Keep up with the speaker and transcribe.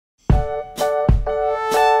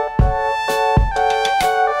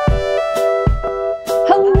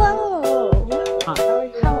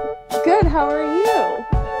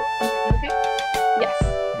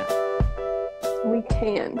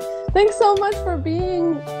for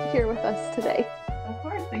being here with us today. Of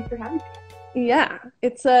course, thanks for having me. Yeah,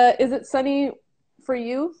 is it sunny for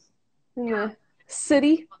you in the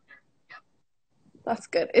city? That's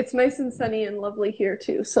good. It's nice and sunny and lovely here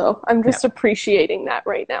too. So I'm just appreciating that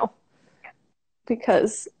right now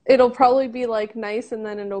because it'll probably be like nice and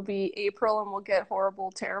then it'll be April and we'll get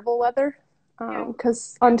horrible, terrible weather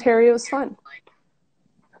because Ontario's fun.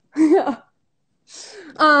 Yeah.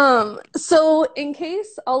 So in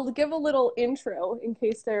case I'll give a little intro in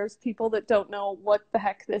case there's people that don't know what the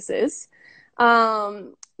heck this is.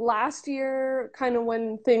 Last year, kind of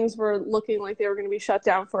when things were looking like they were going to be shut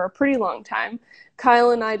down for a pretty long time, Kyle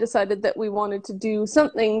and I decided that we wanted to do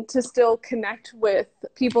something to still connect with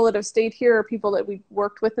people that have stayed here or people that we've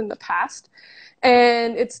worked with in the past.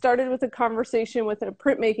 And it started with a conversation with a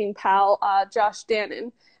printmaking pal, Josh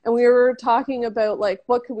Dannon. And we were talking about like,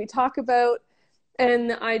 what could we talk about?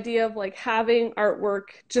 And the idea of like having artwork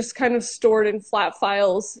just kind of stored in flat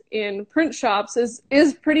files in print shops is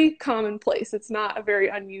pretty commonplace. It's not a very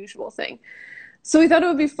unusual thing. So we thought it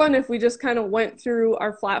would be fun if we just kind of went through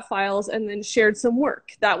our flat files and then shared some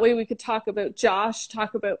work. That way we could talk about Josh,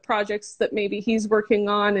 talk about projects that maybe he's working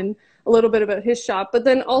on and a little bit about his shop, but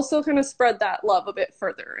then also kind of spread that love a bit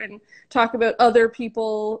further and talk about other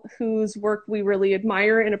people whose work we really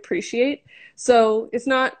admire and appreciate. So it's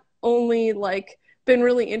not only like been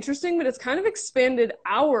really interesting, but it's kind of expanded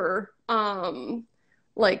our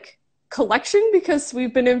like collection because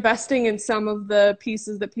we've been investing in some of the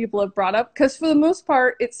pieces that people have brought up, because for the most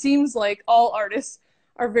part it seems like all artists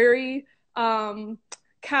are very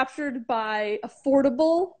captured by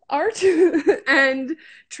affordable art and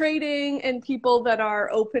trading and people that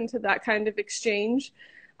are open to that kind of exchange.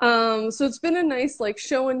 So it's been a nice like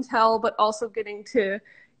show and tell, but also getting to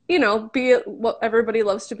be what everybody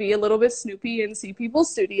loves to be, a little bit snoopy and see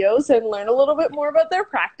people's studios and learn a little bit more about their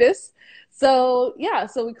practice. So yeah,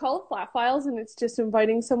 so we call it Flat Files and it's just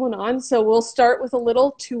inviting someone on. So we'll start with a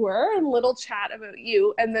little tour and a little chat about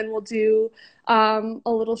you, and then we'll do a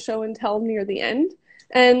little show and tell near the end.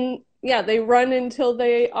 And yeah, they run until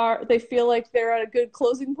they feel like they're at a good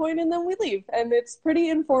closing point, and then we leave. And it's pretty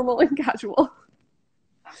informal and casual.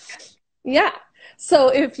 Yeah. So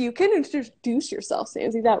if you can introduce yourself,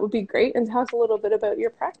 Stanzie, that would be great, and talk a little bit about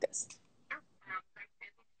your practice. I'm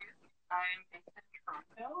based in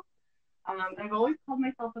Toronto. I've always called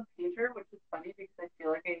myself a painter, which is funny because I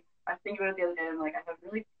feel like I think about it the other day, and like I haven't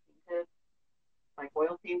really painted like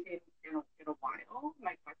oil painting in a while.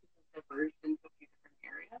 My practice has diverged into a few different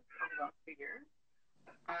areas over the last few years.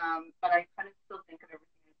 But I kind of still think of everything.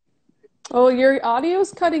 Oh, your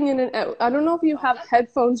audio's cutting in and out. I don't know if you have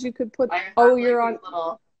headphones you could put. You're on.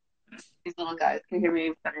 These little guys. Can you hear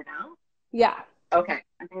me better now? Yeah. Okay.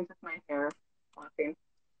 I think it's just my hair flapping.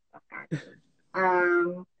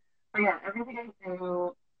 But yeah, everything I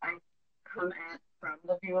do, I come at from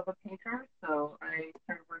the view of a painter. So I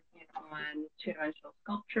started working on two-dimensional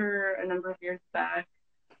sculpture a number of years back,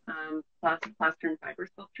 plaster and fiber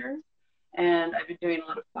sculptures, and I've been doing a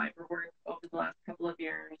lot of fiber work over the last couple of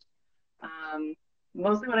years.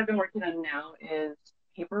 Mostly what I've been working on now is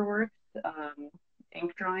paperwork,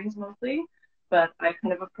 ink drawings mostly, but I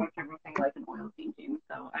kind of approach everything like an oil painting.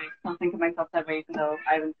 So I still think of myself that way, even though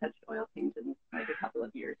I haven't touched oil paint in like a couple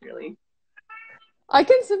of years, really. I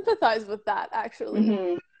can sympathize with that,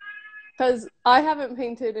 actually, because I haven't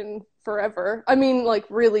painted in forever. I mean, like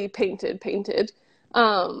really painted.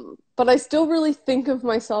 But I still really think of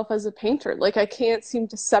myself as a painter. Like I can't seem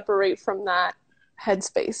to separate from that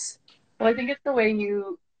headspace. Well, I think it's the way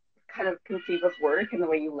you kind of conceive of work and the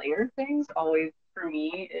way you layer things always, for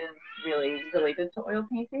me, is really related to oil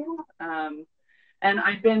painting. And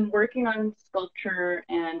I've been working on sculpture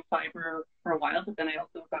and fiber for a while, but then I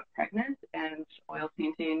also got pregnant, and oil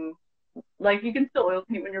painting, like you can still oil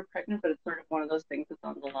paint when you're pregnant, but it's sort of one of those things that's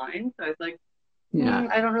on the line. So I was like,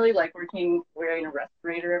 I don't really like wearing a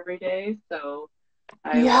respirator every day. So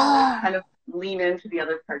I kind of lean into the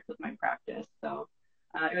other parts of my practice. So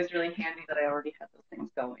it was really handy that I already had those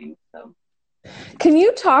things going. So, can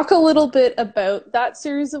you talk a little bit about that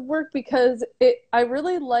series of work? Because I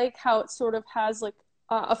really like how it sort of has like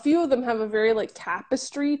a few of them have a very like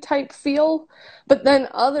tapestry type feel, but then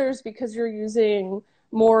others, because you're using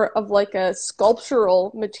more of like a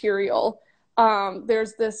sculptural material,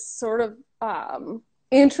 there's this sort of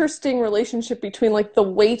interesting relationship between like the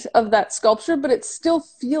weight of that sculpture, but it still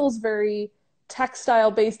feels very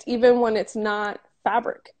textile based even when it's not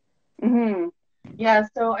fabric. Yeah,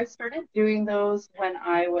 so I started doing those when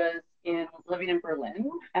I was living in Berlin,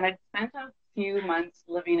 and I spent a few months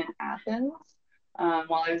living in Athens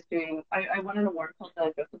while I was I won an award called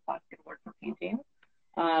the Joseph Plaskett Award for Painting,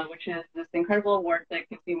 which is this incredible award that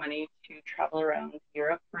gives you money to travel around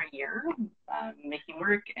Europe for a year, making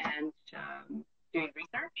work and doing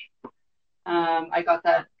research. I got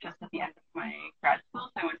that just at the end of my grad school.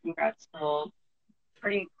 So I went from grad school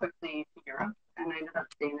pretty quickly to Europe, and I ended up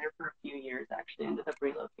staying there for a few years. Actually, ended up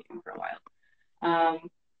relocating for a while.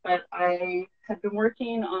 But I had been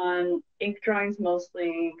working on ink drawings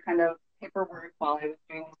mostly, kind of paperwork while I was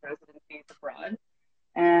doing these residencies abroad.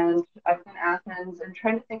 And I was in Athens and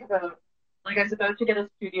trying to think about, like, I was about to get a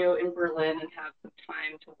studio in Berlin and have some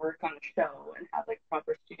time to work on a show and have like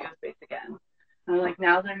proper studio space again. And I'm like,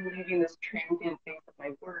 now that I'm leaving this transient phase of my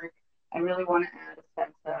work, I really want to add a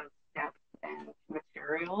sense of depth and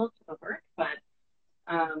material to the work. But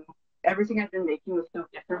everything I've been making was so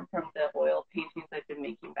different from the oil paintings I've been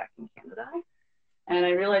making back in Canada. And I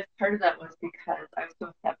realized part of that was because I was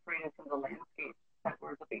so separated from the landscape that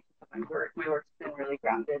were the basis of my work. My work's been really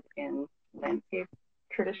grounded in landscape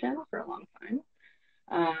tradition for a long time.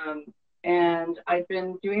 And I've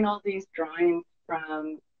been doing all these drawings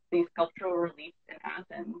from these sculptural reliefs in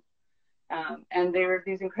Athens. And they were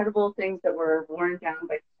these incredible things that were worn down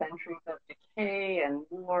by centuries of decay and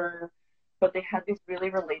war, but they had these really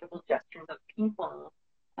relatable gestures of people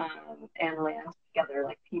and land together,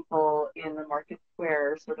 like people in the market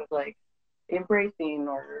square, sort of like embracing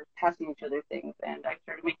or passing each other things. And I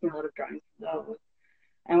started making a lot of drawings for those.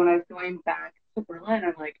 And when I was going back to Berlin,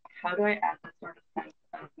 I'm like, how do I add this sort of sense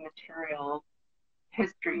of material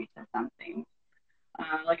history to something?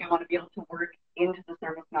 Like I want to be able to work into the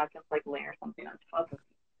surface, not just like layer something on top of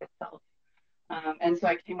itself. And so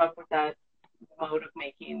I came up with that mode of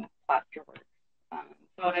making plaster work.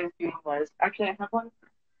 So what I was doing was, actually I have one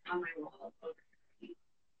on my wall over here.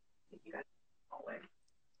 If you guys can hallway.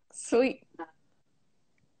 Sweet.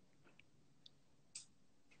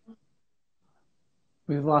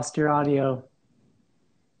 We've lost your audio.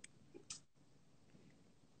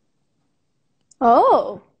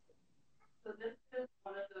 Oh. So this is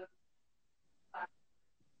one of the.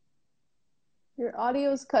 Your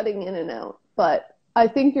audio's cutting in and out, but I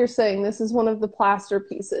think you're saying this is one of the plaster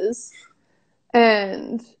pieces,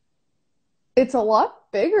 and it's a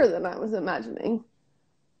lot bigger than I was imagining.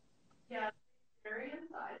 Yeah, very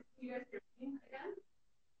inside. You guys hear me again?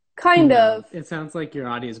 Kind of. It sounds like your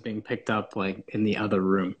audio is being picked up like in the other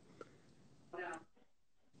room.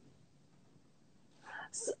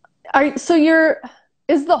 So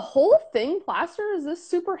is the whole thing plaster? Is this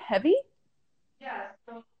super heavy? Yeah,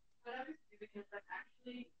 so what I was doing is I'm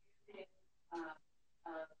actually using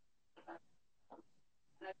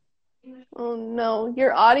Oh no,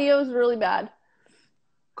 your audio is really bad.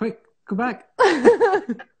 Quick, go back. right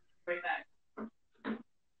back.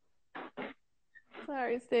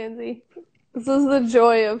 Sorry, Stanzie. This is the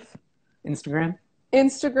joy of Instagram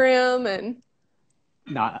and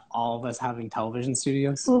not all of us having television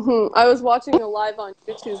studios. I was watching a live on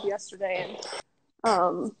YouTube yesterday,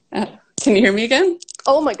 and can you hear me again?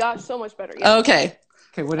 Oh my gosh, so much better. Yeah. Okay.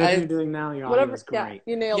 Okay, whatever you're doing now, your audio is great. Yeah,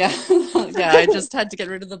 you nailed it. Yeah, I just had to get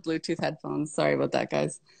rid of the Bluetooth headphones. Sorry about that,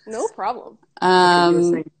 guys. No problem. You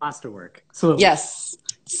were saying plasterwork. So yes.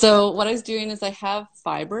 So what I was doing is I have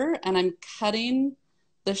fiber, and I'm cutting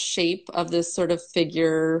the shape of this sort of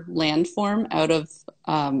figure landform out of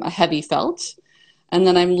a heavy felt. And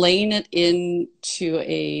then I'm laying it into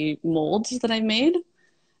a mold that I made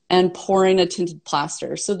and pouring a tinted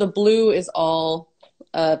plaster. So the blue is all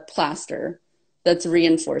plaster that's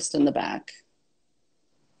reinforced in the back.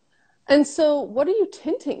 And so what are you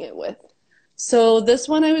tinting it with? So this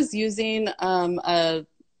one I was using a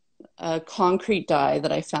concrete dye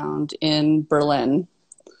that I found in Berlin.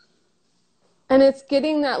 And it's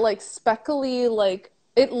getting that like speckly, like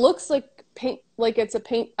it looks like paint, like it's a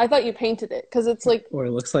paint. I thought you painted it because it's like, or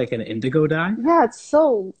it looks like an indigo dye. Yeah, it's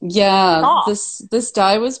so soft. This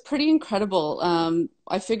dye was pretty incredible.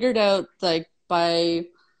 I figured out like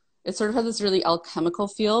it sort of has this really alchemical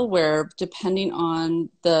feel where depending on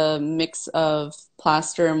the mix of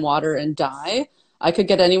plaster and water and dye, I could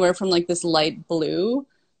get anywhere from like this light blue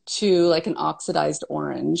to like an oxidized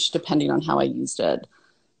orange, depending on how I used it.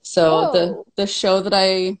 So the show that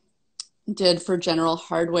I did for General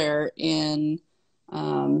Hardware in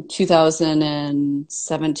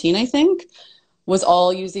 2017, I think, was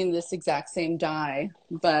all using this exact same dye,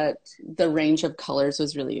 but the range of colors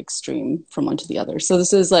was really extreme from one to the other. So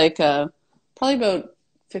this is like probably about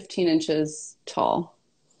 15 inches tall,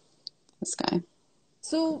 this guy.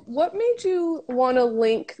 So what made you want to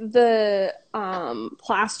link the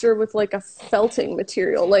plaster with like a felting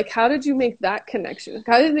material? Like how did you make that connection?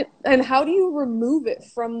 How do you remove it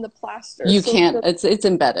from the plaster? You can't, it's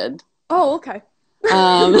embedded. Oh, okay.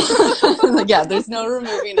 Um, yeah, there's no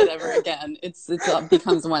removing it ever again. It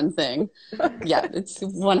becomes one thing. Yeah, it's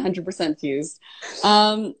 100% fused.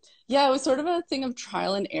 Yeah, it was sort of a thing of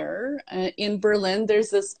trial and error. In Berlin, there's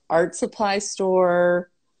this art supply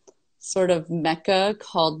store sort of mecca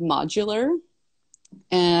called Modular,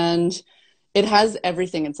 and it has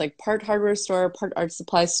everything. It's like part hardware store, part art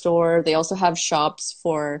supply store. They also have shops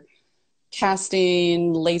for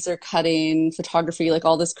casting, laser cutting, photography, like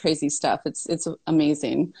all this crazy stuff. It's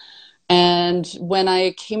amazing. And when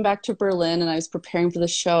I came back to Berlin and I was preparing for the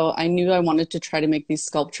show, I knew I wanted to try to make these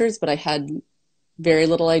sculptures, but I had very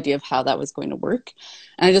little idea of how that was going to work.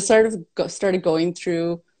 And I just started going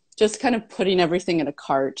through just kind of putting everything in a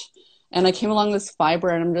cart. And I came along this fiber,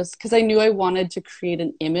 and I'm just, because I knew I wanted to create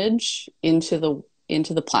an image into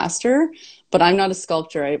the plaster, but I'm not a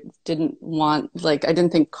sculptor. I didn't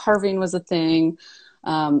think carving was a thing.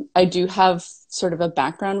 I do have sort of a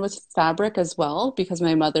background with fabric as well, because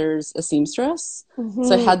my mother's a seamstress. Mm-hmm.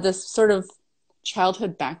 So I had this sort of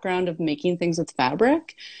childhood background of making things with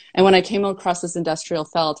fabric. And when I came across this industrial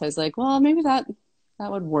felt, I was like, well, maybe that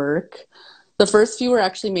would work. The first few were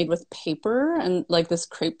actually made with paper and like this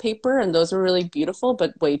crepe paper, and those were really beautiful,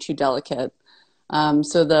 but way too delicate.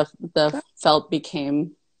 So the felt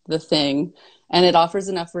became the thing, and it offers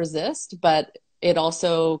enough resist, but it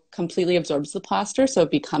also completely absorbs the plaster, so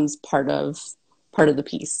it becomes part of the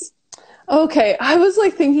piece. Okay, I was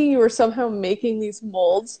like thinking you were somehow making these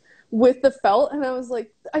molds with the felt, and I was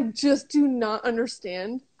like, I just do not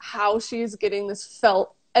understand how she's getting this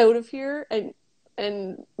felt out of here and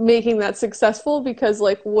making that successful, because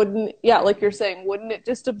like like you're saying, wouldn't it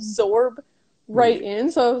just absorb right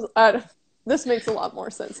in? So this makes a lot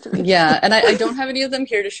more sense to me. Yeah, and I don't have any of them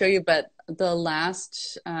here to show you, but the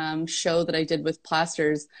last show that I did with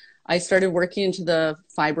plasters, I started working into the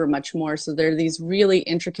fiber much more. So there are these really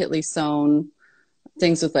intricately sewn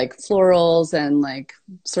things with like florals and like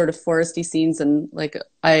sort of foresty scenes, and like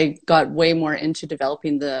I got way more into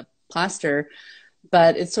developing the plaster.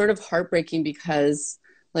 But it's sort of heartbreaking because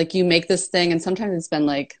like you make this thing and sometimes it's been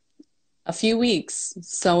like a few weeks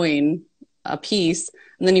sewing a piece,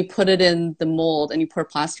 and then you put it in the mold and you pour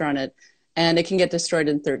plaster on it, and it can get destroyed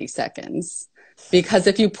in 30 seconds. Because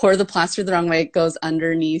if you pour the plaster the wrong way, it goes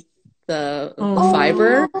underneath the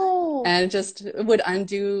fiber, and it just would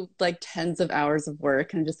undo like tens of hours of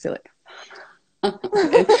work, and just feel like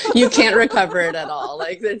you can't recover it at all.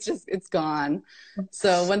 Like it's gone.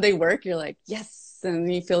 So when they work, you're like, yes.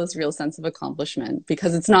 And you feel this real sense of accomplishment,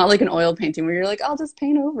 because it's not like an oil painting where you're like, I'll just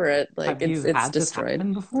paint over it. Like it's had destroyed. This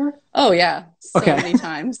happen before? Oh yeah. So many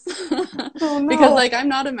times. Oh, no. Because like I'm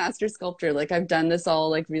not a master sculptor. Like I've done this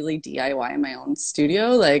all like really DIY in my own studio.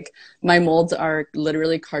 Like my molds are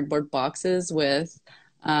literally cardboard boxes with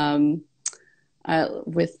the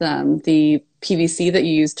PVC that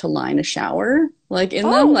you use to line a shower, like in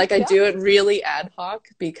them. Like I do it really ad hoc,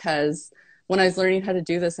 because when I was learning how to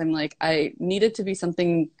do this, I'm like, I need it to be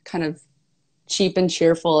something kind of cheap and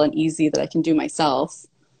cheerful and easy that I can do myself.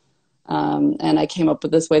 And I came up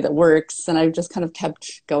with this way that works, and I just kind of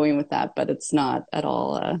kept going with that, but it's not at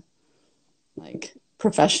all like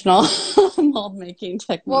professional mold making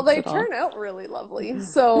techniques. Well, they turn out really lovely.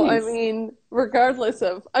 So, thanks. I mean, regardless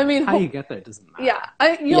of, how you get there doesn't matter.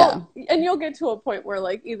 Yeah, you'll get to a point where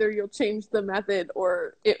like either you'll change the method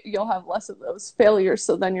or you'll have less of those failures.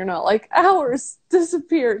 So then you're not like, ours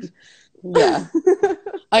disappeared. Yeah.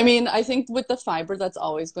 I mean, I think with the fiber, that's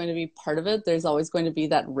always going to be part of it. There's always going to be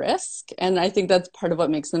that risk. And I think that's part of what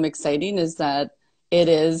makes them exciting, is that it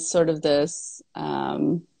is sort of this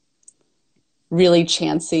really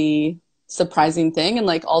chancy, surprising thing. And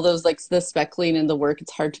like all those, like the speckling and the work,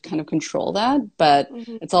 it's hard to kind of control that, but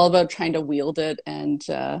it's all about trying to wield it and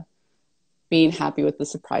being happy with the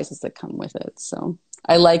surprises that come with it. So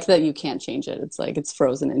I like that you can't change it. It's like, it's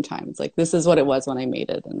frozen in time. It's like, this is what it was when I made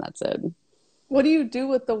it, and that's it. What do you do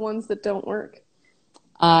with the ones that don't work?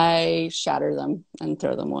 I shatter them and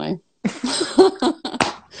throw them away.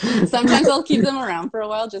 Sometimes I'll keep them around for a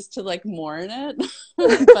while just to like mourn it.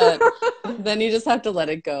 But then you just have to let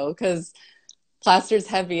it go, because plaster's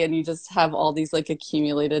heavy and you just have all these like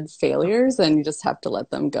accumulated failures, and you just have to let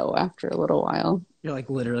them go after a little while. You're like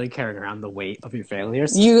literally carrying around the weight of your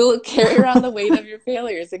failures. You carry around the weight of your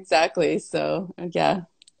failures. Exactly. So yeah,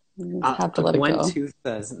 you have to let it go. Gwen Tooth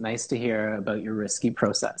says, nice to hear about your risky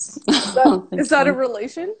process. Is that a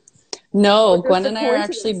relation? No, Gwen and I are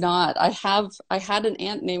actually not. I had an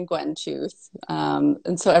aunt named Gwen Tooth.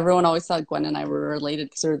 And so everyone always thought Gwen and I were related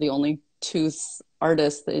because we're the only tooth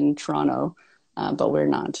artists in Toronto. But we're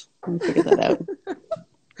not. We figured that out.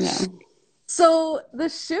 Yeah. So the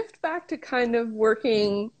shift back to kind of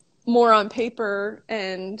working more on paper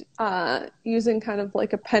and using kind of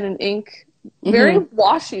like a pen and ink. Very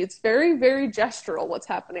washy. It's very, very gestural what's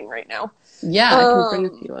happening right now. Yeah, I can bring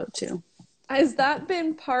a few out too. Has that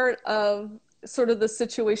been part of sort of the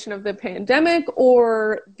situation of the pandemic,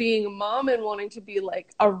 or being a mom and wanting to be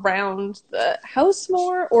like around the house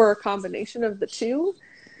more, or a combination of the two?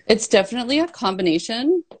 It's definitely a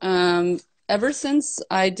combination. Ever since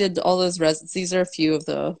I did all those resins, these are a few of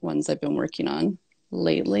the ones I've been working on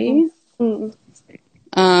lately.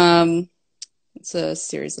 It's a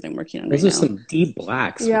series that I'm working on right now. Those are some deep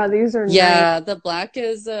blacks. Yeah, these are nice. The black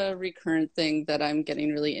is a recurrent thing that I'm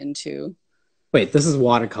getting really into. Wait, this is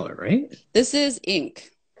watercolor, right? This is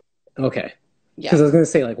ink. Okay. Yeah. Because I was gonna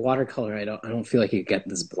say, like, watercolor, I don't feel like you get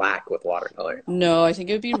this black with watercolor. No, I think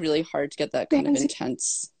it would be really hard to get that kind of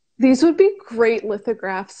intense. These would be great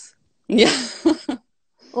lithographs. Yeah.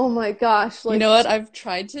 Oh my gosh. Like, you know what? I've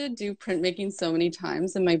tried to do printmaking so many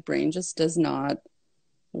times and my brain just does not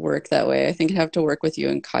work that way. I think I have to work with you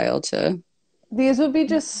and Kyle to... These would be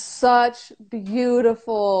just such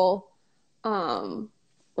beautiful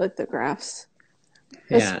lithographs.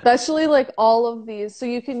 Yeah. Especially like all of these. So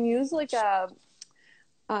you can use like a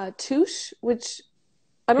touche, which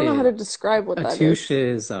I don't know how to describe what that is. A touche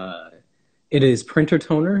is it is printer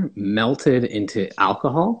toner melted into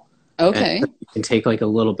alcohol. Okay. And you can take like a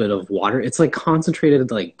little bit of water. It's like concentrated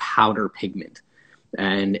like powder pigment,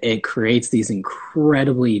 and it creates these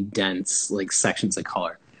incredibly dense like sections of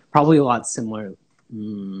color. Probably a lot similar,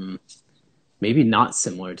 maybe not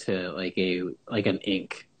similar to like an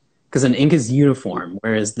ink. Because an ink is uniform,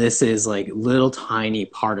 whereas this is like little tiny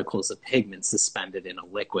particles of pigment suspended in a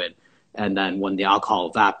liquid, and then when the alcohol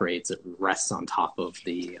evaporates, it rests on top of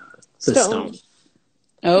the stone.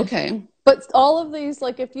 Okay. But all of these,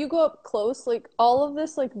 like if you go up close, like all of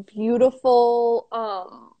this like beautiful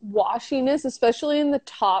washiness, especially in the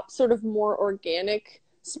top sort of more organic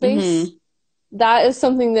space, that is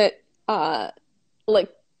something that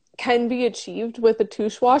like can be achieved with a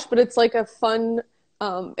touche wash, but it's like a fun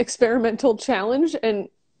experimental challenge,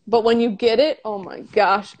 but when you get it, oh my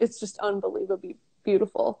gosh, it's just unbelievably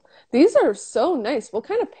beautiful. These are so nice. What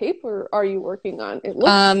kind of paper are you working on? It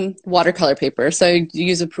looks watercolor paper. So I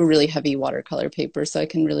use a really heavy watercolor paper, so I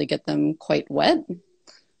can really get them quite wet,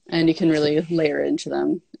 and you can really layer into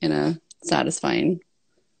them in a satisfying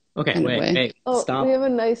kind of way. Hey, stop. We have a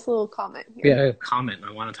nice little comment here. Yeah, a comment.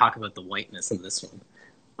 I want to talk about the whiteness of this one.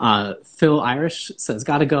 Phil Irish says,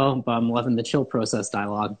 gotta go, but I'm loving the chill process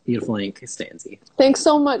dialogue. Beautiful ink, Stanzie. Thanks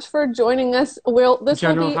so much for joining us.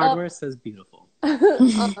 General Hardware says beautiful.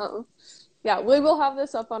 Yeah, we will have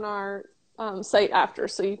this up on our site after,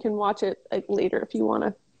 so you can watch it like later if you want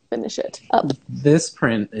to finish it up. This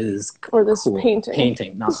print is cool.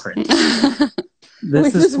 Painting, not print. We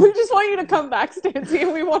just want you to come back, Stanzie,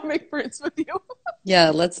 and we want to make prints with you. Yeah,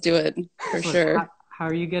 let's do it for sure. How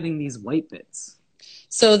are you getting these white bits?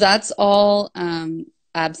 So that's all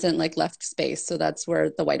absent, like left space. So that's where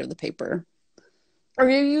the white of the paper. Are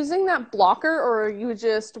you using that blocker, or are you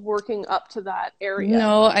just working up to that area?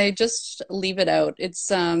 No, I just leave it out. It's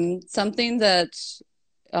something that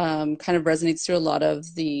kind of resonates through a lot of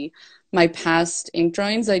my past ink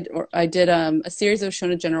drawings. I did a series that was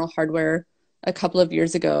shown at General Hardware a couple of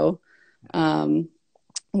years ago,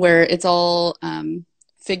 where it's all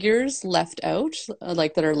figures left out,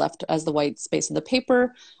 like that are left as the white space of the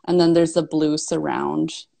paper, and then there's the blue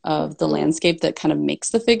surround of the landscape that kind of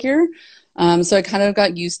makes the figure. So I kind of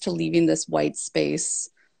got used to leaving this white space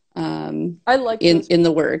in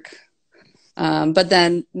the work. But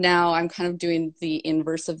then now I'm kind of doing the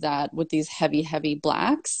inverse of that with these heavy, heavy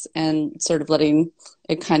blacks, and sort of letting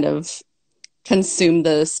it kind of consume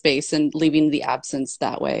the space and leaving the absence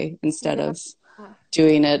that way instead of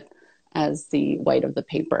doing it as the white of the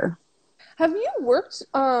paper. Have you worked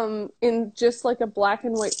in just like a black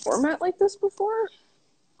and white format like this before?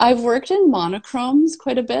 I've worked in monochromes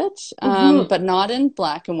quite a bit, but not in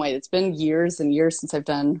black and white. It's been years and years since I've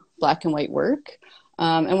done black and white work.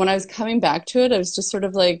 And when I was coming back to it, I was just sort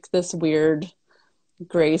of like this weird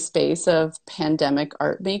gray space of pandemic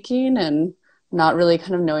art making and not really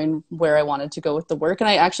kind of knowing where I wanted to go with the work. And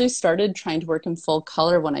I actually started trying to work in full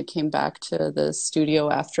color when I came back to the studio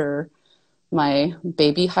after my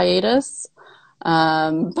baby hiatus.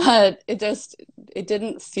 But it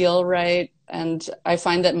didn't feel right. And I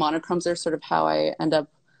find that monochromes are sort of how I end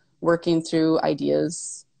up working through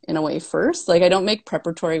ideas in a way first. Like I don't make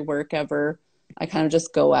preparatory work ever. I kind of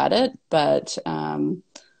just go at it, but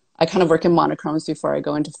I kind of work in monochromes before I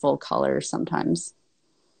go into full color sometimes.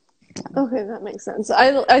 Okay, that makes sense.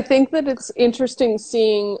 I think that it's interesting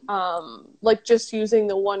seeing like just using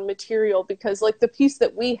the one material, because like the piece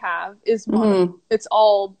that we have is it's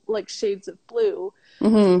all like shades of blue. I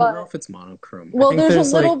don't But know if it's monochrome. well, I think there's a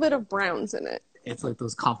there's little like bit of browns in it. it's like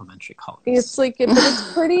those complementary colors. It's like but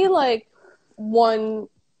it's pretty like one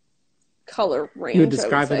color range. You would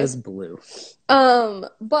describe it as blue.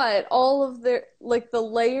 But all of the like the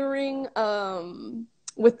layering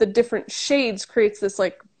with the different shades creates this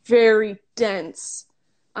like very dense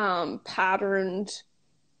patterned,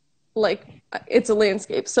 like it's a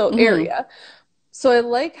landscape, so area. So I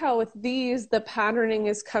like how with these the patterning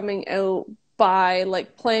is coming out by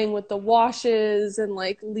like playing with the washes and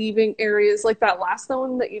like leaving areas like that last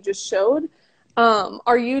one that you just showed.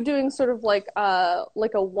 Are you doing sort of like a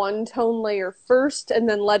one tone layer first and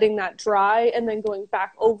then letting that dry and then going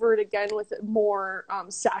back over it again with more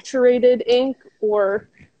saturated ink, or?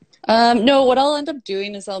 No, what I'll end up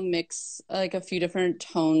doing is I'll mix like a few different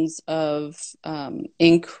tones of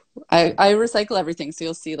ink. I recycle everything, so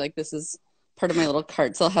you'll see like this is part of my little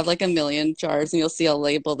cart. So I'll have like a million jars, and you'll see I'll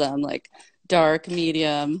label them like dark,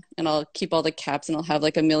 medium, and I'll keep all the caps, and I'll have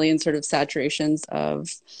like a million sort of saturations of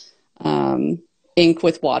ink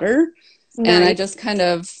with water. Nice. And I just kind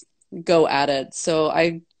of go at it. So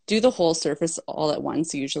I do the whole surface all at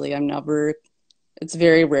once. Usually it's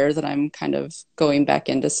very rare that I'm kind of going back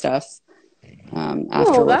into stuff afterwards.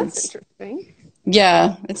 Oh, that's interesting.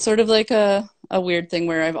 Yeah, it's sort of like a weird thing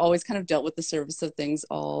where I've always kind of dealt with the surface of things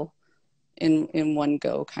all in one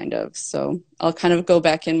go, kind of. So I'll kind of go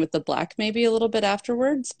back in with the black maybe a little bit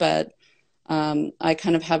afterwards, but I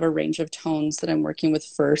kind of have a range of tones that I'm working with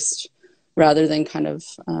first rather than kind of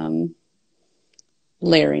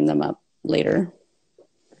layering them up later.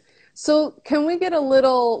 So can we get a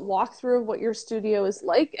little walkthrough of what your studio is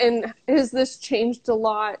like? And has this changed a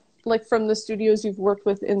lot, like from the studios you've worked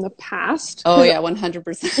with in the past? Oh yeah,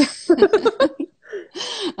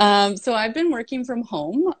 100%. So I've been working from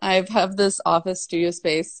home. I have this office studio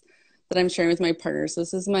space that I'm sharing with my partners.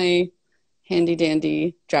 This is my handy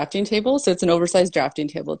dandy drafting table. So it's an oversized drafting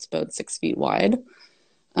table. It's about 6 feet wide.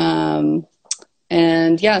 And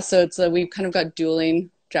yeah, so we've kind of got dueling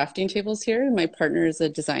drafting tables here. My partner is a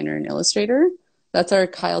designer and illustrator. That's our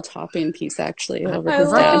Kyle Topping piece, actually, over his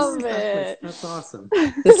desk. I love it. That's awesome.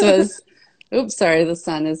 This was, oops, sorry, the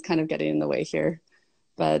sun is kind of getting in the way here.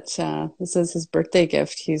 But this is his birthday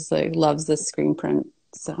gift. He's like loves this screen print.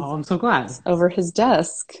 So I'm so glad. It's over his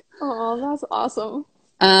desk. Oh, that's awesome.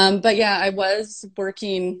 But yeah, I was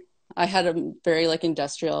working. I had a very like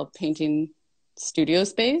industrial painting studio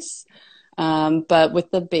space. But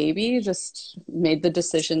with the baby, just made the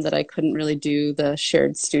decision that I couldn't really do the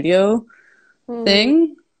shared studio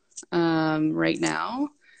thing right now.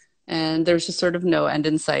 And there's just sort of no end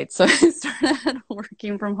in sight. So I started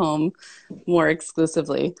working from home more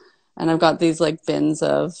exclusively. And I've got these like bins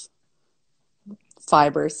of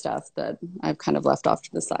fiber stuff that I've kind of left off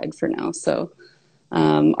to the side for now. So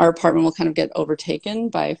our apartment will kind of get overtaken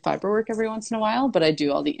by fiber work every once in a while, but I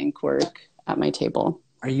do all the ink work at my table.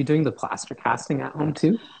 Are you doing the plaster casting at home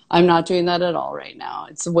too? I'm not doing that at all right now.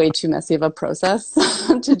 It's way too messy of a process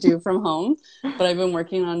to do from home, but I've been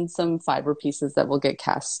working on some fiber pieces that will get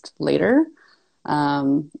cast later.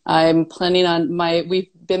 I'm planning on we've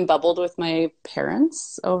been bubbled with my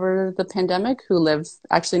parents over the pandemic, who live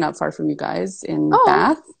actually not far from you guys in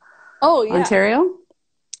Bath, Ontario.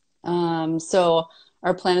 So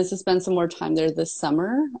our plan is to spend some more time there this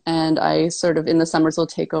summer, and I sort of in the summers will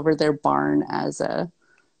take over their barn as a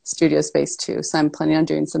studio space too. So I'm planning on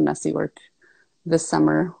doing some messy work this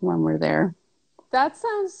summer when we're there. That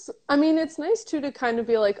sounds, I mean, it's nice too to kind of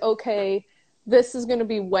be like, okay, this is going to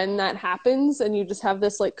be when that happens, and you just have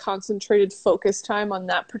this like concentrated focus time on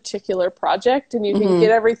that particular project, and you can get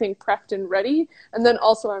everything prepped and ready. And then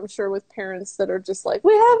also I'm sure with parents that are just like,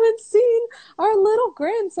 we haven't seen our little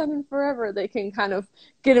grandson in forever, they can kind of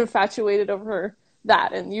get infatuated over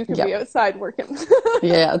that, and you can be outside working.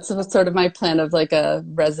 Yeah, it's sort of my plan of like a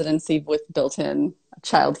residency with built-in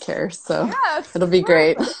childcare, so it'll be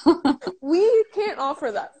great. We can't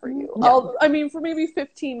offer that for you. I mean, for maybe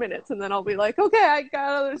 15 minutes, and then I'll be like, okay, I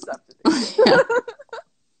got other stuff to do.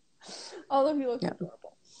 Although he looks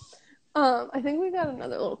adorable. I think we got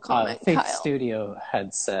another little comment. I think Kyle. Studio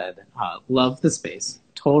had said, love the space.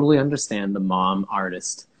 Totally understand the mom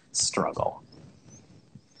artist struggle.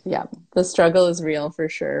 Yeah, the struggle is real for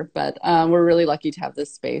sure, but we're really lucky to have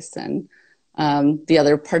this space, and the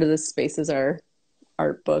other part of this space is our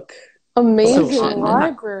art book. Amazing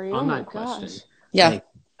library. On that question, like,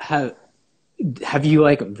 have you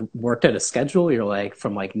like worked at a schedule? You're like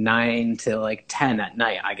from like 9 to like 10 at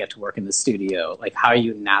night, I get to work in the studio. Like, how are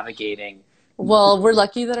you navigating? Well, we're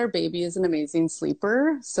lucky that our baby is an amazing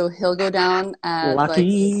sleeper. So he'll go down at like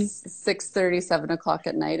Lucky. 6:30, 7 o'clock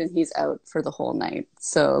at night, and he's out for the whole night.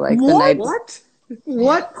 So like the What? nights.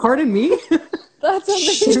 What? Pardon me? That's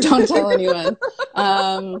amazing. Don't tell anyone.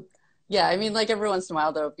 Yeah, I mean, like every once in a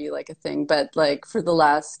while there will be like a thing, but like for the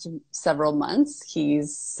last several months,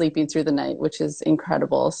 he's sleeping through the night, which is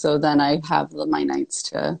incredible. So then I have my nights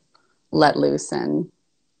to let loose and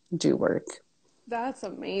do work. That's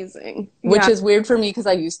amazing. Which is weird for me because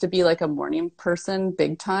I used to be like a morning person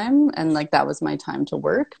big time, and like that was my time to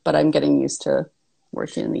work, but I'm getting used to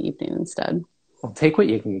working in the evening instead. Well, take what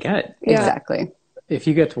you can get. Yeah. Exactly. If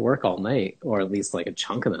you get to work all night, or at least like a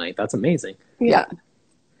chunk of the night, that's amazing. Yeah.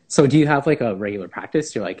 So do you have like a regular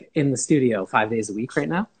practice? You're like in the studio 5 days a week right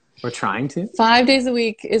now? Or trying to? 5 days a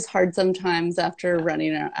week is hard sometimes after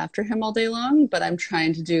running after him all day long, but I'm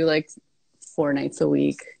trying to do like 4 nights a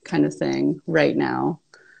week kind of thing right now,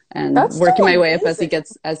 and That's working my so way up amazing.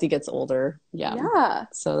 as he gets older. Yeah. Yeah.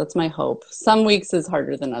 So that's my hope. Some weeks is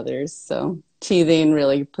harder than others. So teething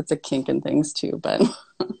really puts a kink in things too, but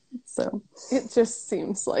so It just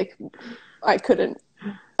seems like I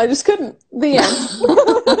just couldn't. The end.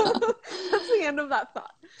 That's the end of that thought.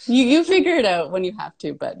 you figure it out when you have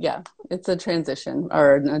to, but yeah, it's a transition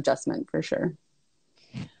or an adjustment for sure.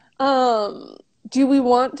 Do we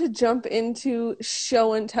want to jump into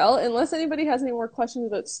show and tell? Unless anybody has any more questions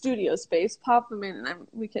about studio space, pop them in and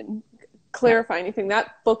we can clarify anything.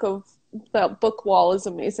 That book wall is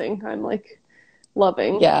amazing. I'm like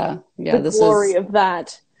loving the glory of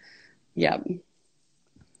that. Yeah.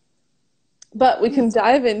 But we can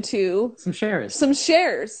dive into some shares.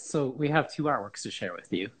 So we have 2 artworks to share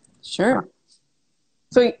with you. Sure.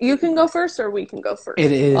 So you can go first or we can go first.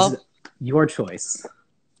 It is your choice.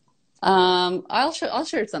 I'll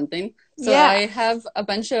share something. So I have a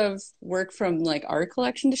bunch of work from like our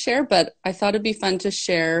collection to share, but I thought it'd be fun to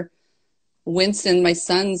share Winston, my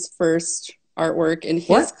son's first artwork in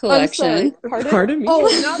his collection. Pardon me? Oh,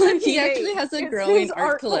 not that he actually has a growing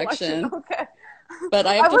art collection. Okay. But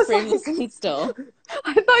I have to frame this one still.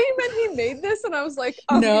 I thought you meant he made this, and I was like,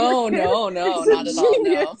 no, not at all.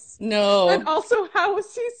 No. And also, how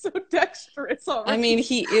is he so dexterous already? I mean,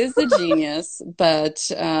 he is a genius, but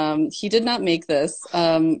he did not make this.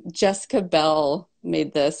 Jessica Bell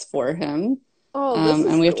made this for him. Oh, this is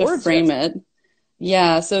and we have gorgeous. to frame it.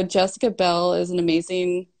 Yeah, so Jessica Bell is an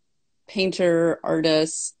amazing painter,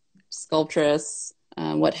 artist, sculptress,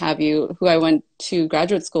 what have you, who I went to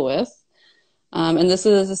graduate school with. And this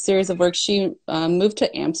is a series of work. She moved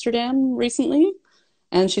to Amsterdam recently,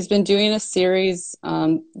 and she's been doing a series.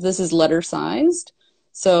 This is letter sized.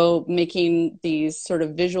 So making these sort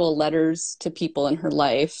of visual letters to people in her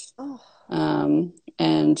life and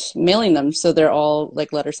mailing them. So they're all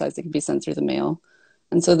like letter sized. They can be sent through the mail.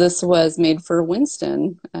 And so this was made for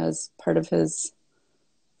Winston as part of his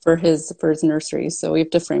nursery. So we have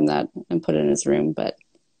to frame that and put it in his room. But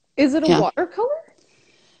is it a watercolor?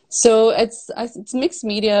 So it's mixed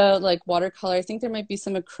media, like watercolor. I think there might be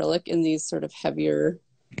some acrylic in these sort of heavier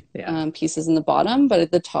pieces in the bottom, but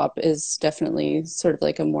at the top is definitely sort of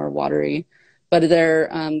like a more watery. But they're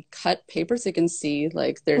cut paper, so you can see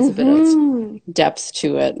like there's a bit of depth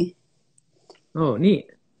to it. Oh,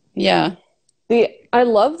 neat. Yeah. I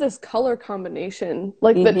love this color combination,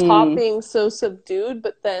 like the top being so subdued,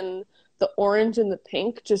 but then the orange and the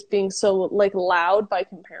pink just being so like loud by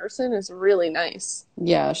comparison is really nice.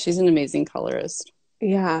 Yeah, she's an amazing colorist.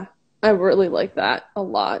 Yeah, I really like that a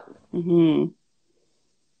lot. Oh,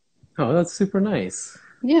 that's super nice.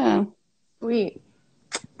 Yeah. Sweet.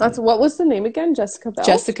 What was the name again? Jessica Bell?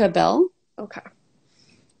 Jessica Bell. Okay.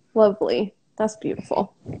 Lovely. That's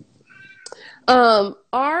beautiful.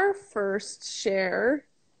 Our first share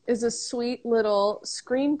is a sweet little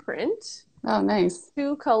screen print. Oh, nice.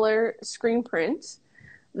 2-color screen print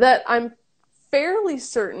that I'm fairly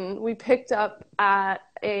certain we picked up at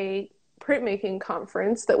a printmaking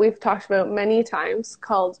conference that we've talked about many times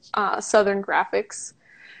called Southern Graphics.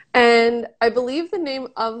 And I believe the name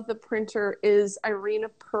of the printer is Erina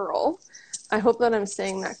Pearl. I hope that I'm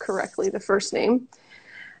saying that correctly, the first name.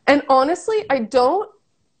 And honestly, I don't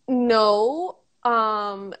know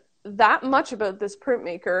that much about this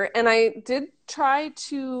printmaker, and I did try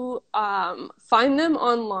to find them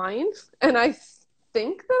online, and I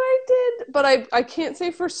think that I did, but I can't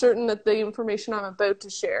say for certain that the information I'm about to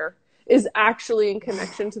share is actually in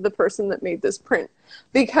connection to the person that made this print,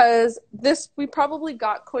 because this we probably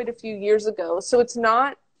got quite a few years ago, so it's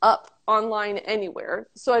not up online anywhere.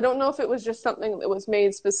 So I don't know if it was just something that was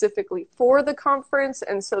made specifically for the conference,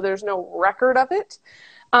 and so there's no record of it.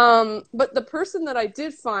 But the person that I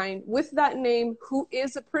did find with that name, who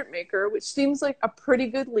is a printmaker, which seems like a pretty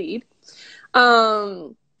good lead,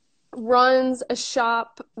 runs a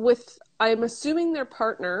shop with, I'm assuming, their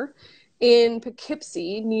partner in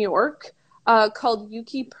Poughkeepsie, New York, called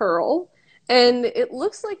Erina Pearl. And it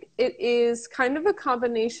looks like it is kind of a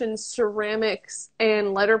combination ceramics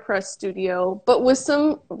and letterpress studio, but with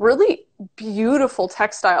some really beautiful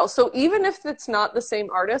textiles. So even if it's not the same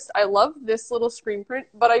artist, I love this little screen print,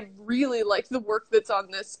 but I really like the work that's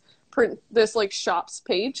on this print, this like shops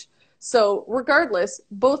page. So regardless,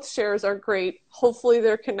 both shares are great. Hopefully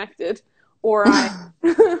they're connected, or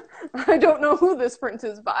I don't know who this print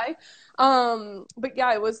is by. But yeah,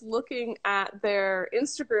 I was looking at their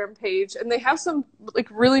Instagram page, and they have some like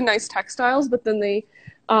really nice textiles, but then they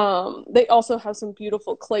also have some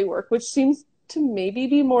beautiful clay work, which seems to maybe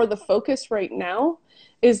be more the focus right now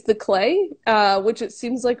is the clay, which it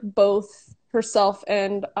seems like both herself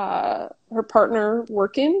and her partner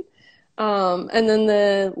work in. And then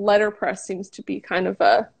the letterpress seems to be kind of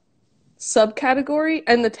a subcategory,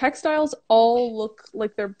 and the textiles all look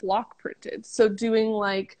like they're block printed. So doing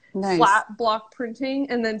like flat block printing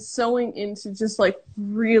and then sewing into just like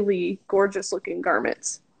really gorgeous looking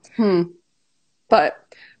garments.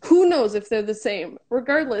 But who knows if they're the same.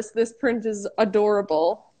 Regardless, this print is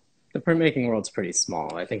adorable. The printmaking world's pretty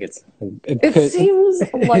small. I think it seems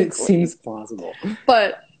likely. It seems plausible.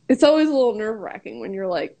 But it's always a little nerve-wracking when you're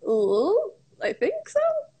like, oh, I think so.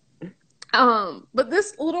 But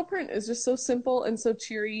this little print is just so simple and so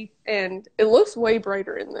cheery, and it looks way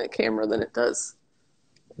brighter in the camera than it does.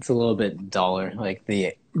 It's a little bit duller. Like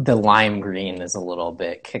the lime green is a little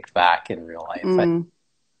bit kicked back in real life.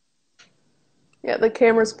 Yeah, the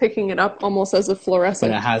camera's picking it up almost as a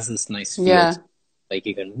fluorescent. But it has this nice feel. Yeah. Like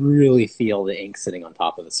you can really feel the ink sitting on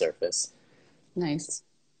top of the surface. Nice.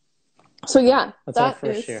 So yeah, that's our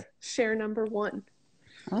is first share number 1.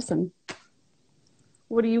 Awesome.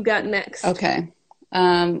 What do you got next? Okay.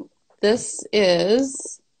 This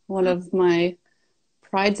is one of my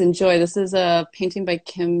prides and joy. This is a painting by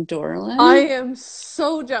Kim Dorland. I am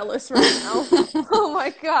so jealous right now. Oh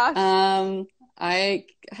my gosh. I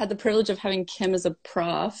had the privilege of having Kim as a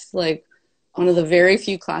prof, like one of the very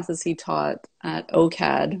few classes he taught at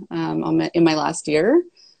OCAD in my last year.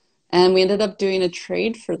 And we ended up doing a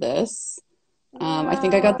trade for this. I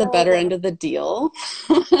think I got the better end of the deal.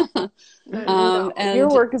 And your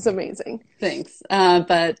work is amazing. Thanks.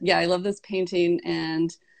 But yeah, I love this painting,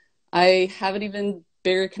 and I have an even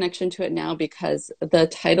bigger connection to it now because the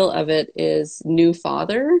title of it is New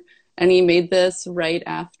Father, and he made this right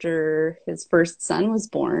after his first son was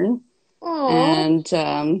born. Aww.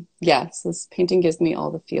 And yes, this painting gives me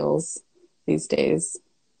all the feels these days.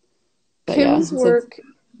 But Kim's work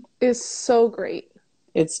is so great.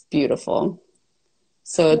 It's beautiful.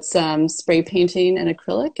 So it's spray painting and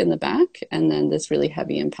acrylic in the back, and then this really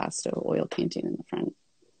heavy impasto oil painting in the front.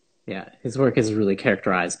 Yeah, his work is really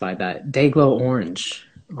characterized by that day glow orange.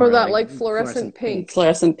 Or that like fluorescent pink.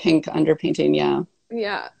 Fluorescent pink underpainting, yeah.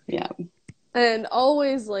 Yeah. Yeah. And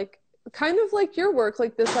always like, kind of like your work,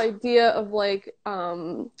 like this idea of like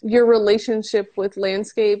your relationship with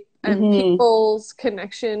landscape and people's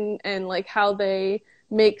connection and like how they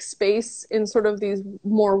make space in sort of these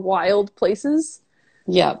more wild places.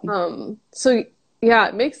 Yeah. So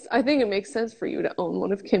yeah, I think it makes sense for you to own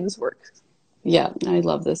one of Kim's works. Yeah, I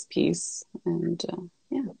love this piece, and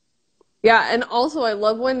yeah. Yeah, and also I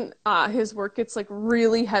love when his work gets like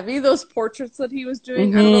really heavy. Those portraits that he was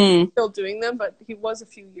doing, I don't know if he's still doing them, but he was a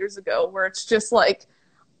few years ago, where it's just like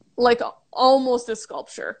almost a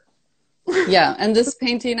sculpture. Yeah, and this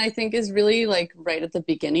painting I think is really like right at the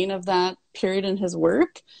beginning of that period in his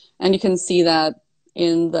work, and you can see that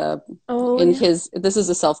in his, this is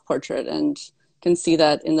a self-portrait, and you can see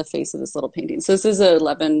that in the face of this little painting. So this is a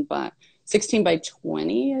 16 by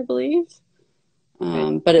 20, I believe.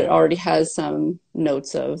 But it already has some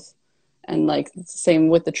notes of, and like same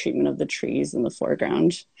with the treatment of the trees in the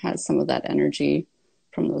foreground, has some of that energy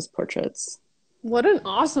from those portraits. What an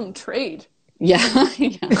awesome trade. Yeah.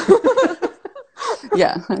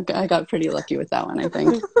 Yeah, I got pretty lucky with that one, I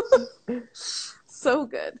think. So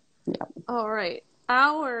good. Yeah. All right.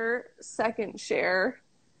 Our second share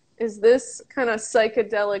is this kind of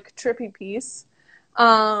psychedelic trippy piece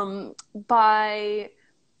by,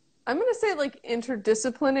 I'm going to say like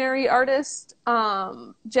interdisciplinary artist,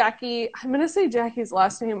 Jackie. I'm going to say Jackie's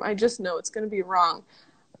last name. I just know it's going to be wrong.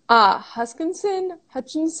 Hutchinson.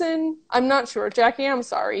 I'm not sure. Jackie, I'm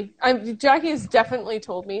sorry. Jackie has definitely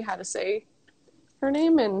told me how to say her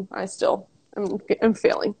name, and I still am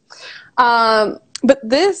failing. But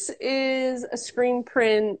this is a screen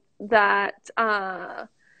print that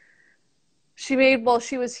she made while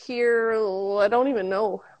she was here. I don't even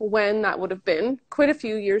know when that would have been. Quite a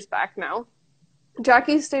few years back now.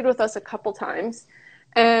 Jackie stayed with us a couple times,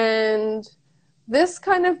 and this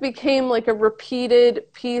kind of became like a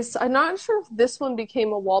repeated piece. I'm not sure if this one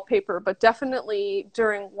became a wallpaper, but definitely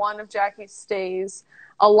during one of Jackie's stays,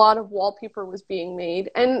 a lot of wallpaper was being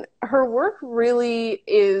made. And her work really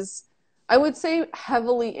is, I would say,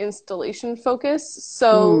 heavily installation focused.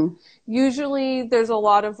 So usually there's a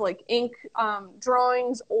lot of like ink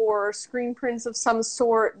drawings or screen prints of some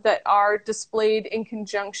sort that are displayed in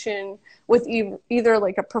conjunction with either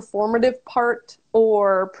like a performative part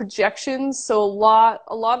or projections. So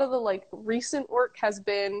a lot of the like recent work has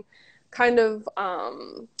been kind of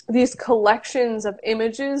these collections of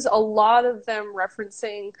images, a lot of them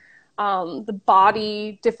referencing the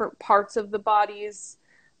body, different parts of the bodies,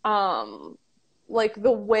 like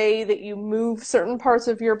the way that you move certain parts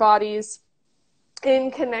of your bodies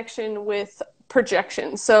in connection with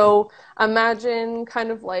projection. So imagine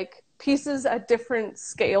kind of like pieces at different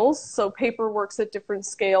scales, so paper works at different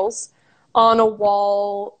scales on a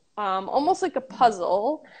wall, almost like a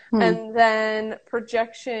puzzle, and then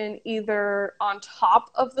projection either on top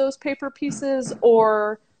of those paper pieces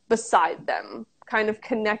or beside them, kind of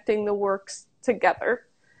connecting the works together.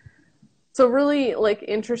 So really like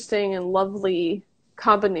interesting and lovely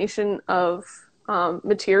combination of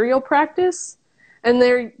material practice. And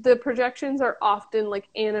the projections are often like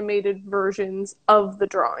animated versions of the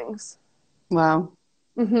drawings. Wow.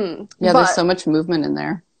 Yeah, there's so much movement in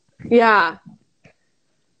there. Yeah.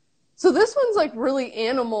 So this one's like really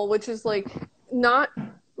animal, which is like not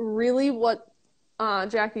really what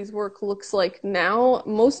Jackie's work looks like now.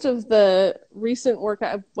 Most of the recent work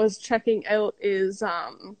I was checking out is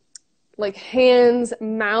like hands,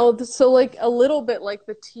 mouths. So like a little bit like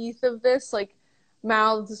the teeth of this, like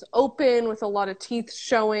mouths open with a lot of teeth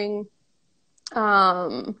showing,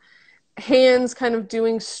 hands kind of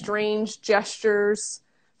doing strange gestures,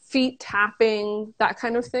 feet tapping, that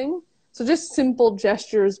kind of thing. So just simple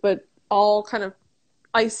gestures, but all kind of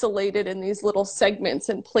isolated in these little segments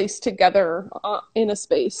and placed together in a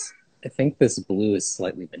space. I think this blue is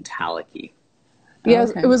slightly metallic-y. Yeah,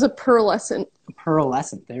 okay. It was a pearlescent.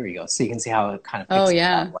 Pearlescent, there you go. So you can see how it kind of picks up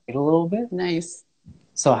that light a little bit. Nice.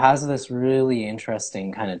 So it has this really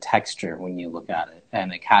interesting kind of texture when you look at it,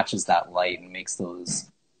 and it catches that light and makes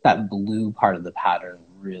that blue part of the pattern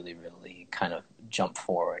really, really kind of jump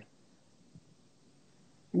forward.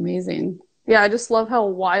 Amazing. Yeah, I just love how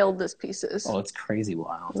wild this piece is. Oh, it's crazy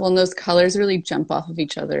wild. Well, and those colors really jump off of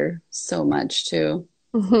each other so much too.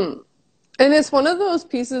 Mm-hmm. And it's one of those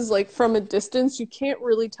pieces, like from a distance, you can't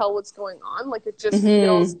really tell what's going on. Like it just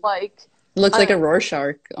feels like... Looks like a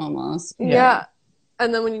Rorschach almost. Yeah.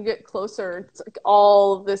 And then when you get closer, it's like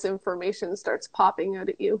all of this information starts popping out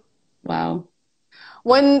at you. Wow.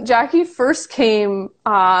 When Jackie first came,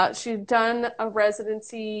 she'd done a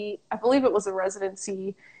residency, I believe it was a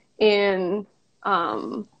residency in,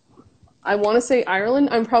 I want to say Ireland.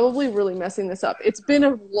 I'm probably really messing this up. It's been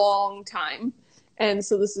a long time, and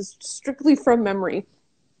so this is strictly from memory.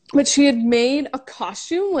 But she had made a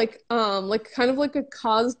costume, like kind of like a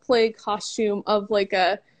cosplay costume of like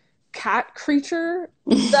a cat creature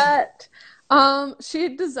that she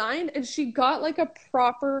had designed, and she got like a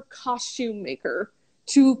proper costume maker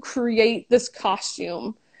to create this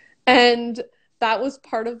costume, and that was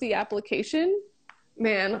part of the application.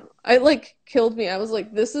 Man, it like killed me. I was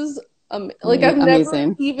like, this is like I've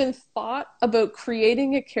never even thought about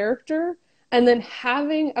creating a character and then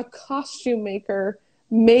having a costume maker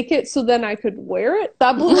make it so then I could wear it.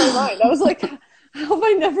 That blew my mind. I was like, how have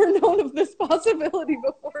I never known of this possibility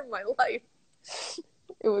before in my life?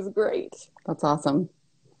 It was great. That's awesome.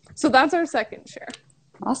 So that's our second share.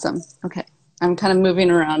 Awesome. Okay. I'm kind of moving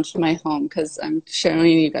around to my home because I'm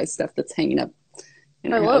showing you guys stuff that's hanging up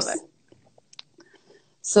in our house. I love it.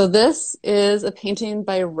 So this is a painting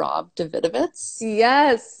by Rob Davidovitz.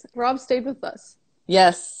 Yes. Rob stayed with us.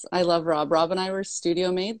 Yes. I love Rob. Rob and I were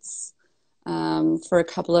studio mates for a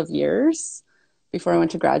couple of years before I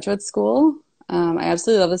went to graduate school. I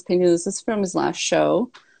absolutely love this painting. This is from his last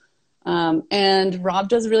show. And Rob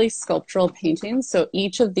does really sculptural paintings. So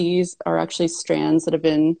each of these are actually strands that have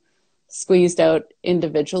been squeezed out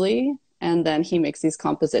individually. And then he makes these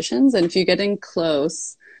compositions. And if you get in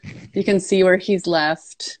close, you can see where he's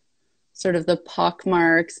left sort of the pock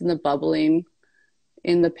marks and the bubbling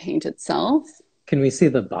in the paint itself. Can we see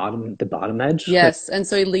the bottom edge? Yes. And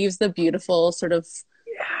so he leaves the beautiful sort of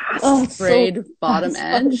sprayed bottom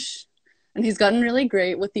edge. And he's gotten really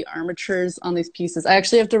great with the armatures on these pieces. I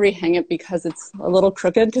actually have to rehang it because it's a little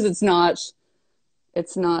crooked, because it's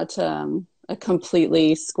not a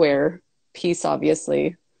completely square piece,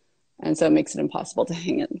 obviously. And so it makes it impossible to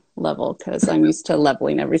hang it level, because I'm used to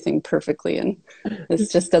leveling everything perfectly, and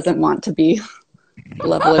this just doesn't want to be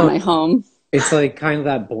level in my home. It's like kind of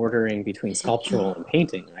that bordering between sculptural and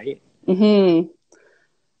painting, right? Mm-hmm.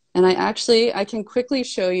 And I can quickly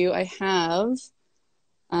show you, I have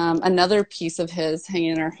another piece of his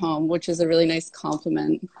hanging in our home, which is a really nice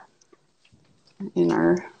compliment in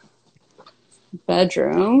our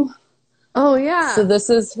bedroom. Oh, yeah. So this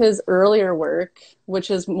is his earlier work, which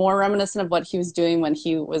is more reminiscent of what he was doing when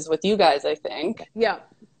he was with you guys, I think. Yeah.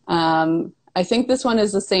 I think this one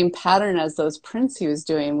is the same pattern as those prints he was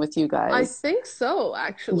doing with you guys. I think so,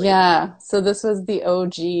 actually. Yeah. So this was the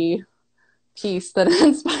OG piece that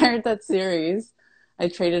inspired that series. I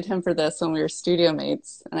traded him for this when we were studio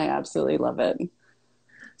mates, and I absolutely love it.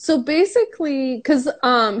 So basically, because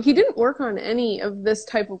he didn't work on any of this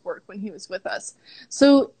type of work when he was with us.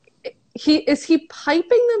 So is he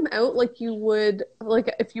piping them out like you would,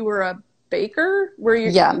 like if you were a baker, where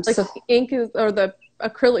you like so, the ink is, or the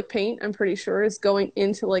acrylic paint, I'm pretty sure, is going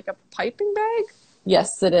into like a piping bag?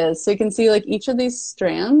 Yes, it is. So you can see like each of these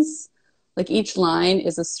strands, like each line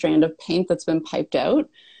is a strand of paint that's been piped out.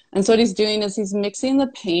 And so what he's doing is he's mixing the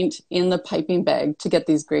paint in the piping bag to get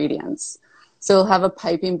these gradients. So he'll have a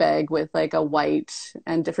piping bag with like a white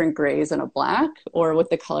and different grays and a black, or with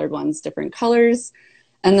the colored ones, different colors.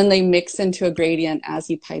 And then they mix into a gradient as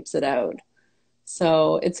he pipes it out.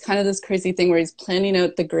 So it's kind of this crazy thing where he's planning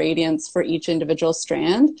out the gradients for each individual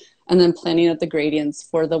strand, and then planning out the gradients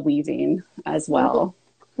for the weaving as well.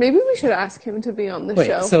 Maybe we should ask him to be on the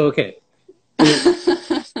show. So, okay.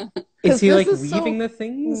 Is he like weaving the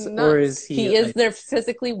things? Nuts. Or is he... He is, like, they're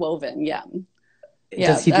physically woven, yeah.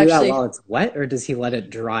 Does he do that while it's wet, or does he let it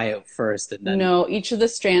dry out first and then? No, each of the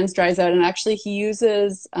strands dries out, and actually he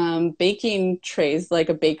uses baking trays like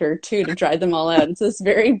a baker too to dry them all out. It's this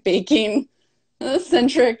very baking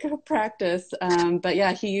centric practice, but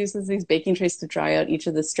yeah, he uses these baking trays to dry out each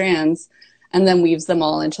of the strands, and then weaves them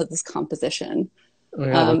all into this composition. Oh,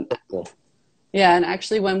 yeah, that's cool. Yeah, and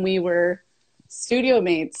actually when we were studio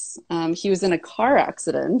mates, he was in a car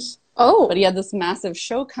accident. Oh, but he had this massive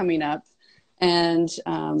show coming up. And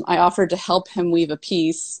I offered to help him weave a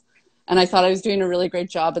piece, and I thought I was doing a really great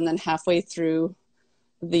job. And then halfway through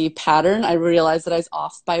the pattern, I realized that I was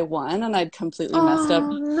off by one, and I'd completely messed up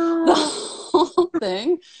the whole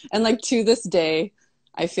thing. And like to this day,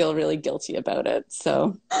 I feel really guilty about it.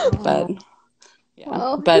 So, but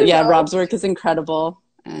yeah, Rob's work is incredible,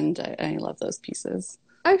 and I love those pieces.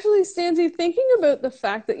 Actually, Stanzie, thinking about the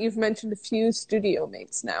fact that you've mentioned a few studio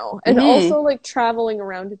mates now, and also like traveling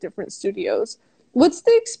around to different studios, what's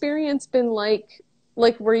the experience been like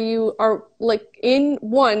where you are like, in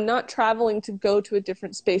one, not traveling to go to a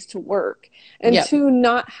different space to work, and two,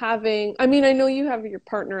 not having, I mean, I know you have your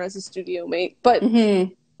partner as a studio mate, but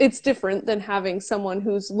it's different than having someone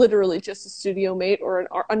who's literally just a studio mate or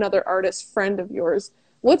another artist friend of yours.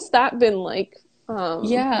 What's that been like?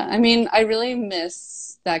 Yeah, I mean, I really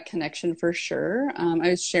miss that connection for sure. I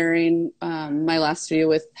was sharing my last studio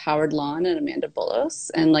with Howard Lawn and Amanda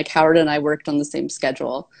Bullos, and like Howard and I worked on the same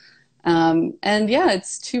schedule. And yeah,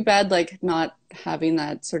 it's too bad like not having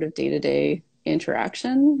that sort of day-to-day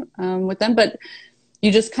interaction with them, but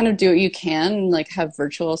you just kind of do what you can, like have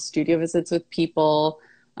virtual studio visits with people.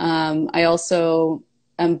 I also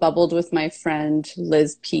am bubbled with my friend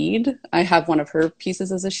Liz Pead. I have one of her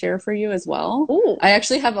pieces as a share for you as well. Ooh. I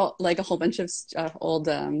actually have a whole bunch of old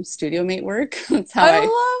studio mate work. That's how I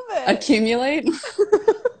love it. Accumulate.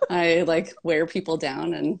 I like wear people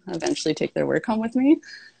down and eventually take their work home with me.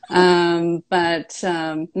 No,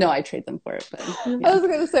 I trade them for it. But yeah. I was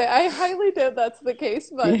going to say, I highly doubt that's the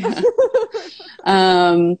case, but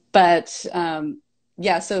yeah.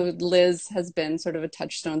 Yeah, so Liz has been sort of a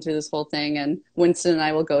touchstone through this whole thing, and Winston and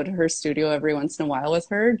I will go to her studio every once in a while with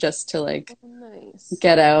her just to like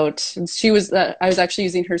get out. She was I was actually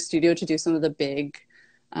using her studio to do some of the big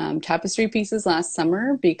tapestry pieces last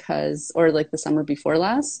summer or like the summer before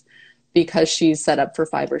last, because she's set up for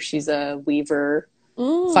fiber. She's a weaver,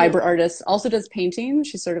 fiber artist, also does painting.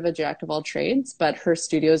 She's sort of a jack of all trades, but her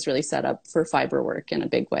studio is really set up for fiber work in a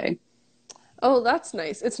big way. Oh, that's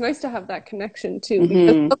nice. It's nice to have that connection too,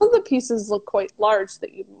 because some of the pieces look quite large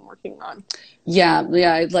that you've been working on. Yeah,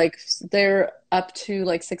 like they're up to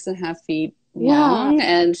like 6.5 feet long,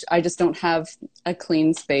 and I just don't have a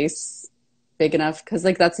clean space big enough, because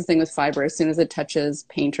like that's the thing with fiber. As soon as it touches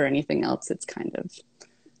paint or anything else, it's kind of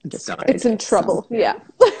it's in trouble. So, yeah.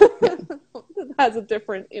 It has a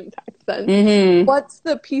different impact then. Mm-hmm. What's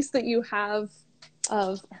the piece that you have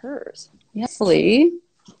of hers? Yes, Lee.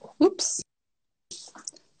 Oops.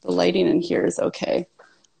 The lighting in here is okay.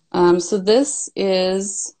 So this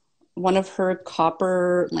is one of her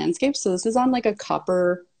copper landscapes. So this is on like a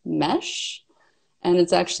copper mesh, and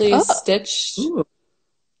it's actually stitched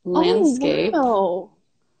landscape. Oh, wow.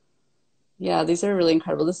 Yeah, these are really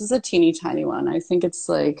incredible. This is a teeny tiny one. I think it's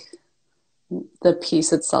like the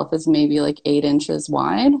piece itself is maybe like 8 inches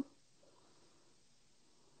wide.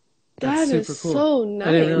 That is super cool. so nice.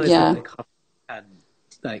 I didn't realize Yeah. that the copper had,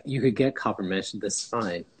 that you could get copper mesh this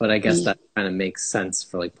fine, but I guess that kind of makes sense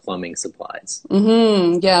for like plumbing supplies.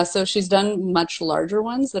 Mm-hmm. Yeah, so she's done much larger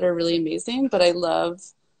ones that are really amazing, but I love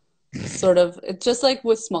sort of, it's just like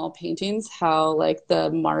with small paintings, how like the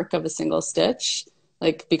mark of a single stitch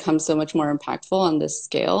like becomes so much more impactful on this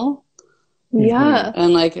scale. Yeah.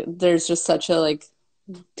 And like there's just such a like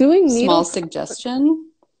Doing small suggestion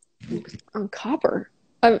on copper.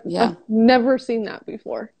 I've never seen that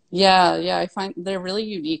before. Yeah, I find they're really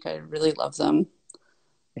unique. I really love them.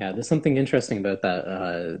 Yeah, there's something interesting about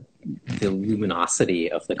that, the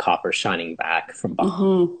luminosity of the copper shining back from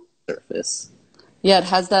behind the surface. Yeah, it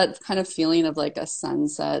has that kind of feeling of like a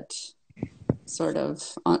sunset sort of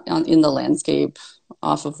in the landscape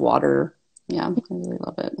off of water. Yeah, I really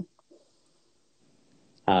love it.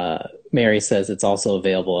 Mary says it's also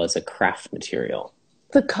available as a craft material.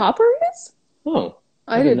 The copper is? Oh,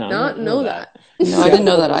 I did not know that. No, I didn't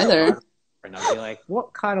know that either. And I'll be like,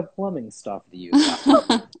 what kind of plumbing stuff do you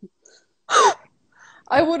got?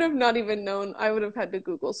 I would have not even known. I would have had to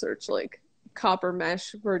Google search like copper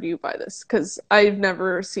mesh. Where do you buy this? Because I've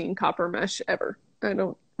never seen copper mesh ever. I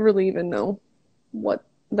don't really even know what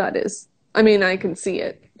that is. I mean, I can see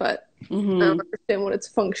it, but I don't understand what its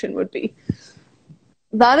function would be.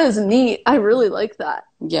 That is neat. I really like that.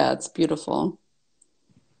 Yeah, it's beautiful.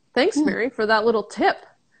 Thanks, Mary, for that little tip.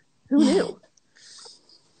 Who knew?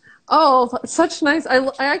 Oh, such nice. I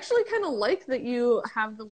actually kind of like that you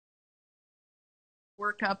have the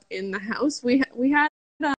work up in the house. We had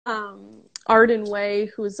Arden Way,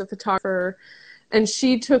 who is a photographer, and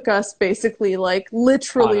she took us basically like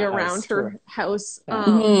literally around her house,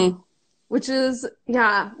 which is,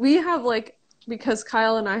 we have like, because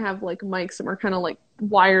Kyle and I have like mics and we're kind of like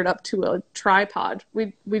wired up to a tripod,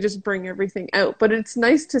 we just bring everything out. But it's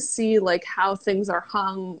nice to see like how things are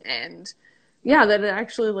hung, and that it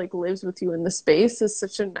actually like lives with you in the space is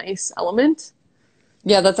such a nice element.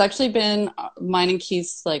 Yeah, that's actually been mine and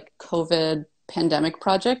Keith's like COVID pandemic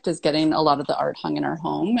project, is getting a lot of the art hung in our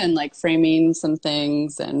home and like framing some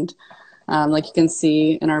things. And like you can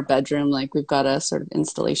see in our bedroom, like we've got a sort of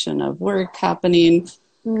installation of work happening.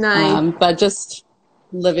 Nice. But just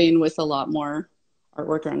living with a lot more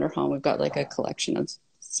artwork around our home, we've got like a collection of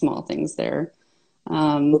small things there.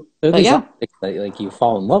 But yeah, that like you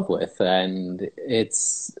fall in love with, and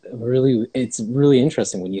it's really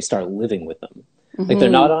interesting when you start living with them. Like they're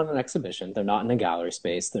not on an exhibition, they're not in a gallery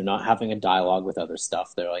space, they're not having a dialogue with other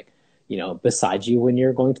stuff. They're like, beside you when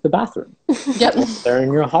you're going to the bathroom. Yep. They're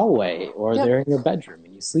in your hallway, or they're in your bedroom,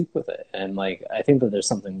 and you sleep with it. And like, I think that there's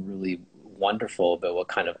something really wonderful about what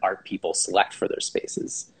kind of art people select for their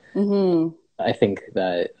spaces. I think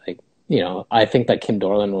that I think that Kim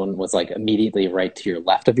Dorland one was like immediately right to your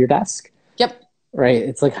left of your desk. Yep. Right.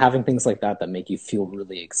 It's like having things like that make you feel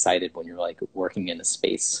really excited when you're like working in a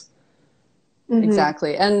space.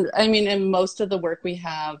 Exactly. And I mean, and most of the work we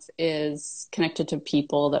have is connected to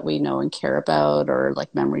people that we know and care about, or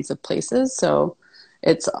like memories of places. So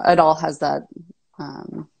it all has that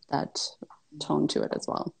that tone to it as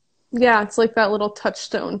well. Yeah, it's like that little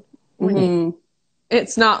touchstone.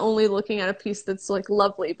 It's not only looking at a piece that's like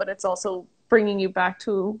lovely, but it's also bringing you back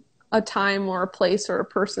to a time or a place or a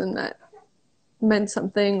person that meant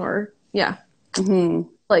something, or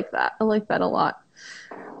like that. I like that a lot.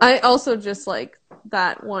 I also just like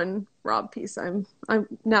that one Rob piece. I'm